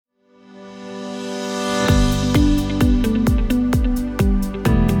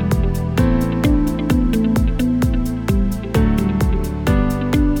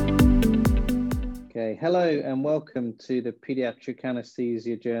and welcome to the Pediatric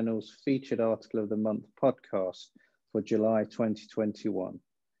Anaesthesia Journal's Featured Article of the Month podcast for July 2021.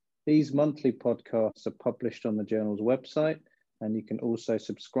 These monthly podcasts are published on the journal's website, and you can also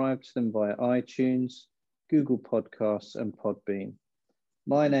subscribe to them via iTunes, Google Podcasts, and Podbean.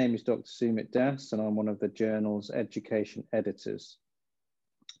 My name is Dr. Sumit Das, and I'm one of the journal's education editors.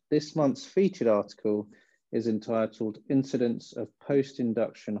 This month's featured article is entitled Incidence of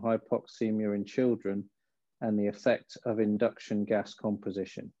Post-Induction Hypoxemia in Children and the Effect of Induction Gas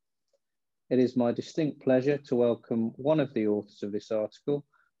Composition. It is my distinct pleasure to welcome one of the authors of this article,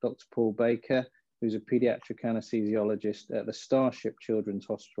 Dr. Paul Baker, who's a paediatric anaesthesiologist at the Starship Children's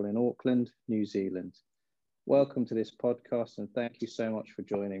Hospital in Auckland, New Zealand. Welcome to this podcast, and thank you so much for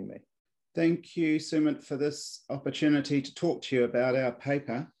joining me. Thank you, Sumit, for this opportunity to talk to you about our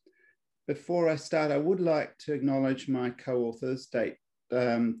paper. Before I start, I would like to acknowledge my co-authors,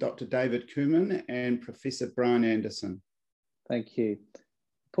 Dr. David Kuman and Professor Brian Anderson. Thank you.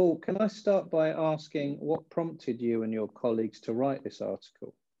 Paul, can I start by asking what prompted you and your colleagues to write this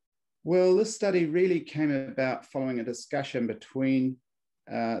article? Well, this study really came about following a discussion between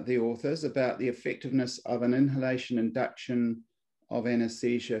the authors about the effectiveness of an inhalation induction of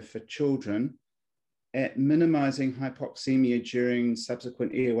anaesthesia for children at minimizing hypoxemia during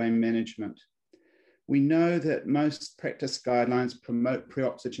subsequent airway management. We know that most practice guidelines promote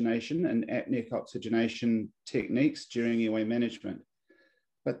pre-oxygenation and apneic oxygenation techniques during airway management,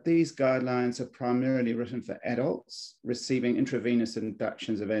 but these guidelines are primarily written for adults receiving intravenous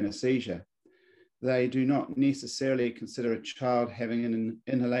inductions of anesthesia. They do not necessarily consider a child having an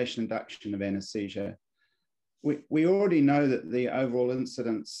inhalation induction of anesthesia. We already know that the overall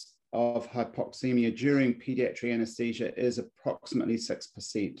incidence of hypoxemia during pediatric anesthesia is approximately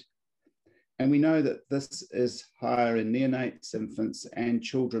 6%. And we know that this is higher in neonates, infants, and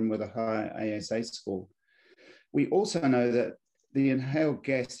children with a higher ASA score. We also know that the inhaled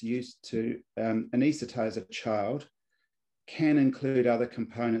gas used to anesthetize a child can include other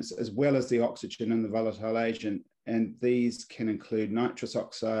components as well as the oxygen and the volatile agent, and these can include nitrous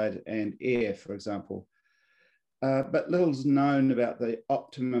oxide and air, for example. But little's known about the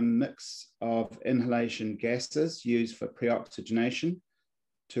optimum mix of inhalation gases used for pre-oxygenation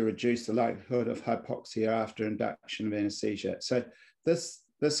to reduce the likelihood of hypoxia after induction of anesthesia. So this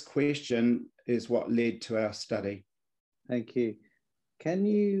question is what led to our study. Thank you. Can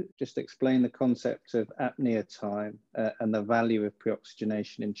you just explain the concept of apnea time and the value of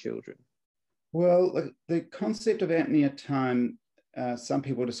pre-oxygenation in children? Well, the concept of apnea time, some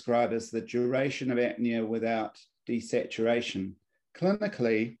people describe as the duration of apnea without desaturation.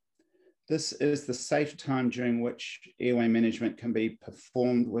 Clinically, this is the safe time during which airway management can be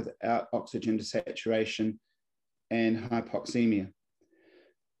performed without oxygen desaturation and hypoxemia.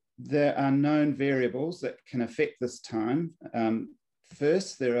 There are known variables that can affect this time.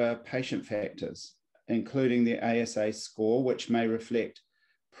 First, there are patient factors, including the ASA score, which may reflect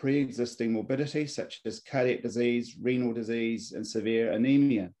pre-existing morbidity, such as cardiac disease, renal disease, and severe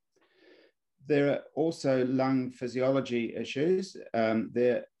anemia. There are also lung physiology issues.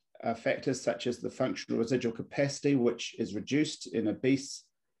 There are factors such as the functional residual capacity, which is reduced in obese,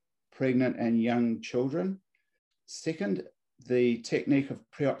 pregnant, and young children. Second, the technique of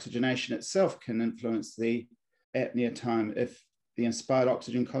pre-oxygenation itself can influence the apnea time. If the inspired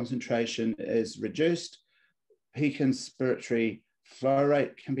oxygen concentration is reduced, peak inspiratory flow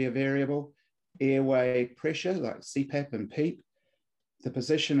rate can be a variable, airway pressure like CPAP and PEEP, the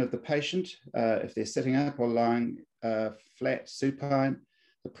position of the patient, if they're sitting up or lying flat, supine,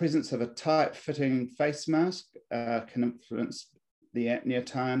 the presence of a tight-fitting face mask can influence the apnea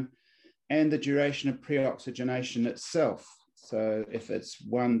time, and the duration of pre-oxygenation itself. So if it's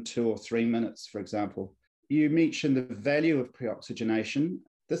 1, 2, or 3 minutes, for example. You mentioned the value of pre-oxygenation.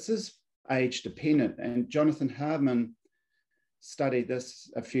 This is age-dependent, and Jonathan Hardman studied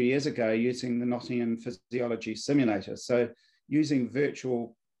this a few years ago using the Nottingham Physiology Simulator. So using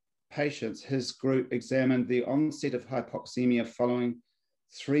virtual patients, his group examined the onset of hypoxemia following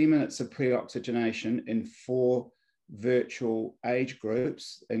 3 minutes of pre-oxygenation in 4 virtual age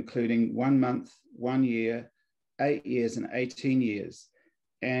groups, including 1 month, 1 year, 8 years, and 18 years.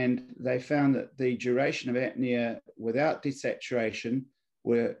 And they found that the duration of apnea without desaturation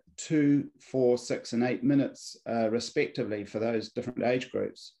were 2, 4, 6, and 8 minutes, respectively, for those different age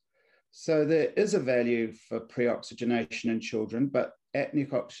groups. So there is a value for pre-oxygenation in children, but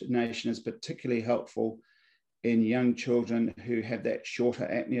apneic oxygenation is particularly helpful in young children who have that shorter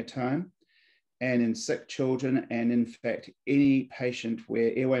apnea time, and in sick children, and in fact, any patient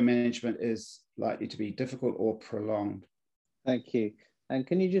where airway management is likely to be difficult or prolonged. Thank you. And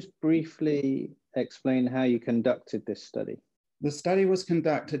can you just briefly explain how you conducted this study? The study was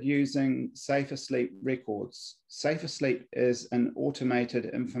conducted using SafeAsleep records. SafeAsleep is an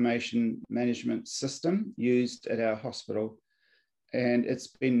automated information management system used at our hospital, and it's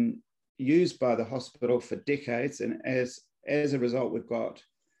been used by the hospital for decades. And as a result, we've got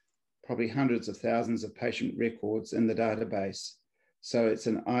probably hundreds of thousands of patient records in the database. So it's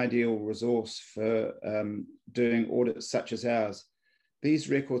an ideal resource for doing audits such as ours. These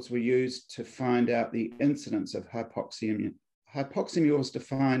records were used to find out the incidence of hypoxemia. Hypoxemia was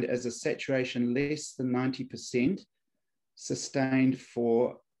defined as a saturation less than 90% sustained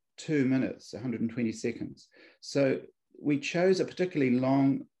for 2 minutes, 120 seconds. So we chose a particularly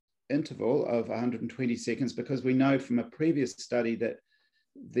long interval of 120 seconds because we know from a previous study that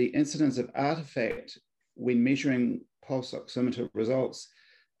the incidence of artifact when measuring pulse oximeter results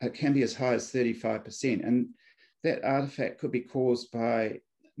can be as high as 35%. And that artifact could be caused by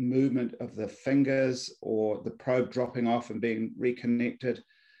movement of the fingers or the probe dropping off and being reconnected.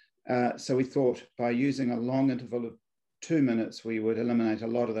 So we thought by using a long interval of 2 minutes, we would eliminate a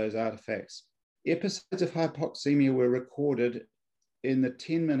lot of those artifacts. Episodes of hypoxemia were recorded in the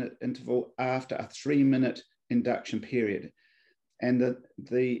 10-minute interval after a 3-minute induction period. And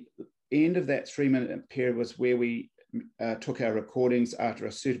the end of that 3-minute period was where we took our recordings after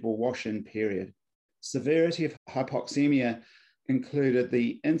a suitable wash-in period. Severity of hypoxemia included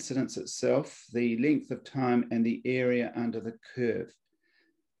the incidence itself, the length of time, and the area under the curve.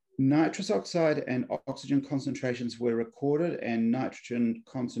 Nitrous oxide and oxygen concentrations were recorded, and nitrogen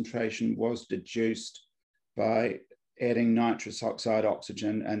concentration was deduced by adding nitrous oxide,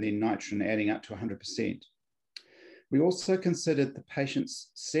 oxygen, and then nitrogen adding up to 100%. We also considered the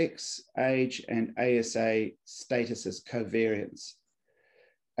patient's sex, age, and ASA status as covariates.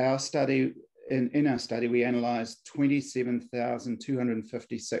 In our study, we analysed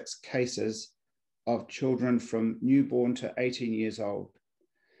 27,256 cases of children from newborn to 18 years old.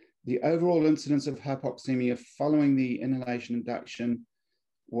 The overall incidence of hypoxemia following the inhalation induction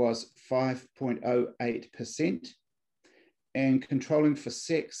was 5.08%, and controlling for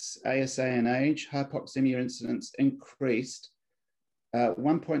sex, ASA, and age, hypoxemia incidence increased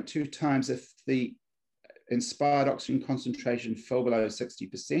 1.2 times if the inspired oxygen concentration fell below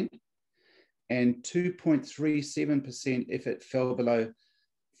 60%, and 2.37% if it fell below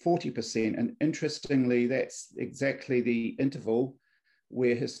 40%. And interestingly, that's exactly the interval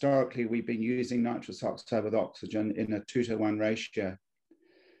where historically we've been using nitrous oxide with oxygen in a 2-to-1 ratio.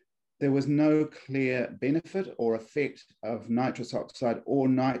 There was no clear benefit or effect of nitrous oxide or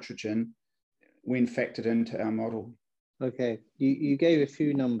nitrogen when factored into our model. Okay, you gave a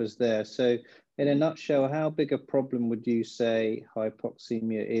few numbers there. So in a nutshell, how big a problem would you say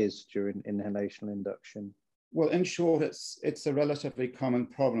hypoxemia is during inhalational induction? Well, in short, it's a relatively common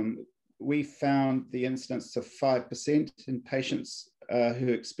problem. We found the incidence of 5% in patients who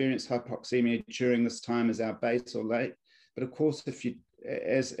experience hypoxemia during this time as our base or late. But of course, if you,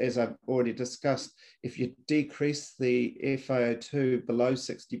 as I've already discussed, if you decrease the FiO2 below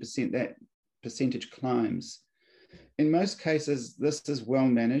 60%, that percentage climbs. In most cases, this is well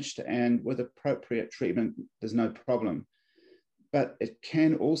managed, and with appropriate treatment, there's no problem. But it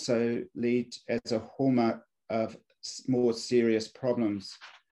can also lead as a hallmark of more serious problems.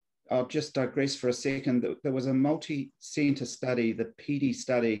 I'll just digress for a second. There was a multi-center study, the PD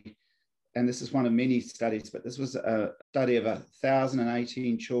study, and this is one of many studies, but this was a study of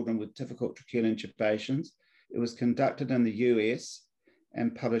 1,018 children with difficult tracheal intubations. It was conducted in the US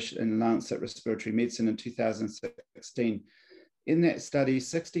and published in Lancet Respiratory Medicine in 2016. In that study,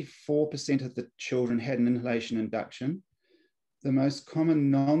 64% of the children had an inhalation induction. The most common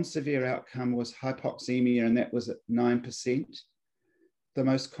non-severe outcome was hypoxemia, and that was at 9%. The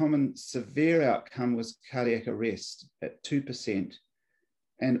most common severe outcome was cardiac arrest at 2%.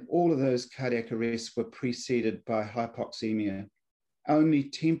 And all of those cardiac arrests were preceded by hypoxemia. Only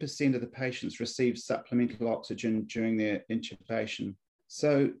 10% of the patients received supplemental oxygen during their intubation.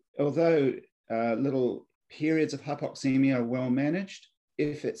 So although little periods of hypoxemia are well managed,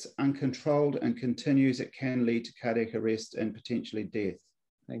 if it's uncontrolled and continues, it can lead to cardiac arrest and potentially death.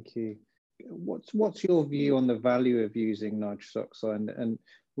 Thank you. What's your view on the value of using nitrous oxide? And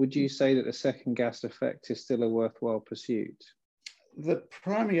would you say that the second gas effect is still a worthwhile pursuit? The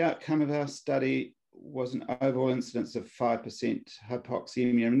primary outcome of our study was an overall incidence of 5%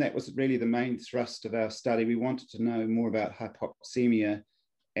 hypoxemia, and that was really the main thrust of our study. We wanted to know more about hypoxemia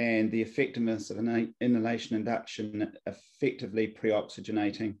and the effectiveness of an inhalation induction effectively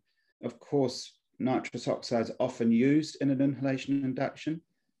pre-oxygenating. Of course, nitrous oxide is often used in an inhalation induction,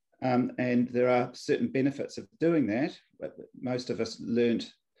 and there are certain benefits of doing that, but most of us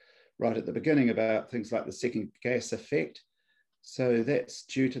learned right at the beginning about things like the second gas effect. So that's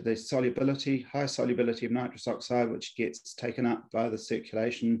due to the solubility, high solubility of nitrous oxide, which gets taken up by the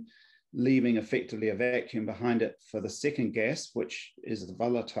circulation, leaving effectively a vacuum behind it for the second gas, which is the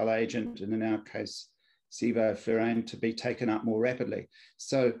volatile agent, and in our case, sevoflurane, to be taken up more rapidly.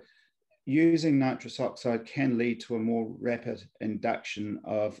 So using nitrous oxide can lead to a more rapid induction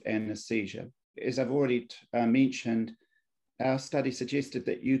of anesthesia. As I've already mentioned, our study suggested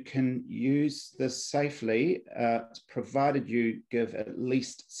that you can use this safely, provided you give at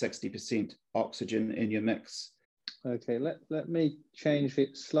least 60% oxygen in your mix. Okay, let me change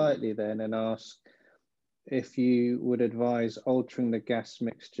it slightly then and ask if you would advise altering the gas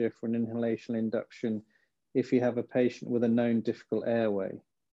mixture for an inhalation induction if you have a patient with a known difficult airway.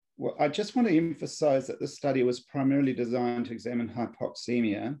 Well, I just want to emphasize that this study was primarily designed to examine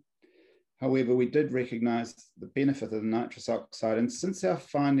hypoxemia. However, we did recognize the benefit of the nitrous oxide. And since our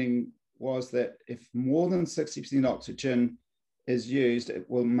finding was that if more than 60% oxygen is used, it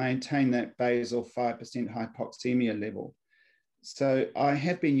will maintain that basal 5% hypoxemia level. So I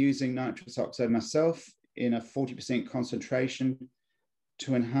have been using nitrous oxide myself in a 40% concentration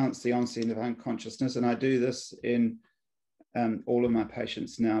to enhance the onset of unconsciousness. And I do this in all of my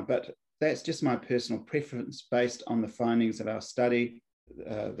patients now, but that's just my personal preference based on the findings of our study.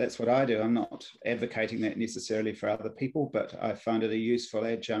 That's what I do. I'm not advocating that necessarily for other people, but I find it a useful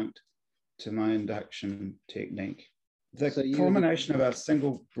adjunct to my induction technique. The combination of a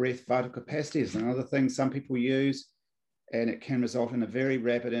single breath vital capacity is another thing some people use, and it can result in a very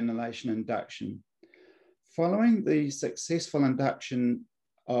rapid inhalation induction. Following the successful induction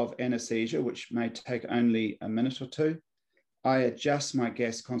of anesthesia, which may take only a minute or two, I adjust my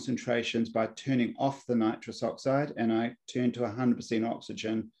gas concentrations by turning off the nitrous oxide, and I turn to 100%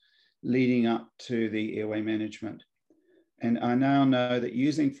 oxygen leading up to the airway management. And I now know that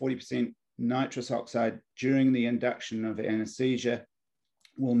using 40% nitrous oxide during the induction of anesthesia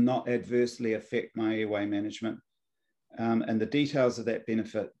will not adversely affect my airway management. And the details of that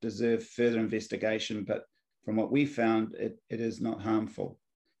benefit deserve further investigation, but from what we found, it is not harmful.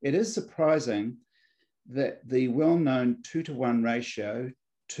 It is surprising that the well-known 2-to-1 ratio,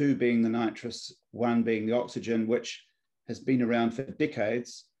 2 being the nitrous, 1 being the oxygen, which has been around for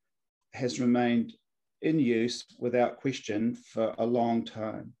decades, has remained in use without question for a long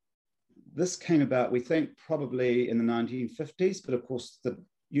time. This came about, we think, probably in the 1950s, but of course the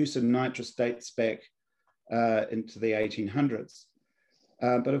use of nitrous dates back into the 1800s.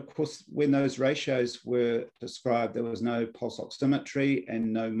 But of course, when those ratios were described, there was no pulse oximetry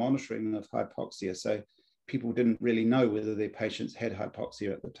and no monitoring of hypoxia. So people didn't really know whether their patients had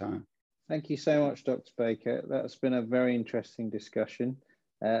hypoxia at the time. Thank you so much, Dr. Baker. That's been a very interesting discussion.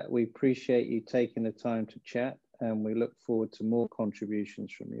 We appreciate you taking the time to chat, and we look forward to more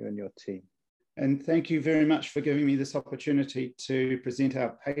contributions from you and your team. And thank you very much for giving me this opportunity to present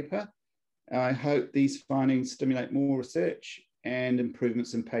our paper. I hope these findings stimulate more research and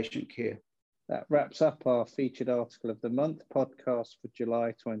improvements in patient care. That wraps up our featured article of the month podcast for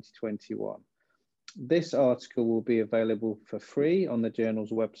July 2021. This article will be available for free on the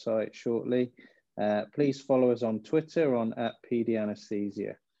journal's website shortly. Please follow us on Twitter on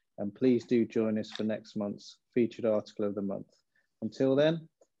 @PediAnesthesia, and please do join us for next month's featured article of the month. Until then,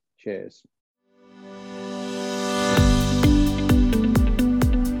 cheers.